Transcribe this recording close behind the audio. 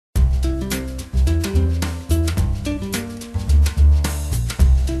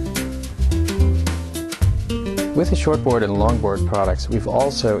With the SHORTboard and LONGboard products, we've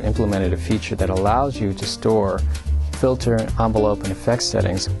also implemented a feature that allows you to store filter, envelope, and effects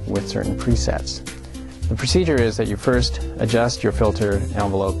settings with certain presets. The procedure is that you first adjust your filter,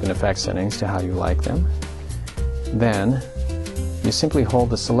 envelope, and effects settings to how you like them. Then you simply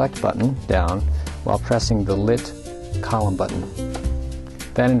hold the select button down while pressing the lit column button.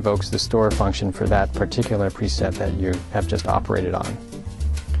 That invokes the store function for that particular preset that you have just operated on.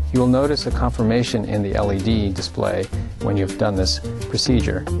 You will notice a confirmation in the LED display when you've done this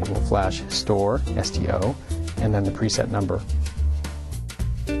procedure. It will flash store, STO, and then the preset number.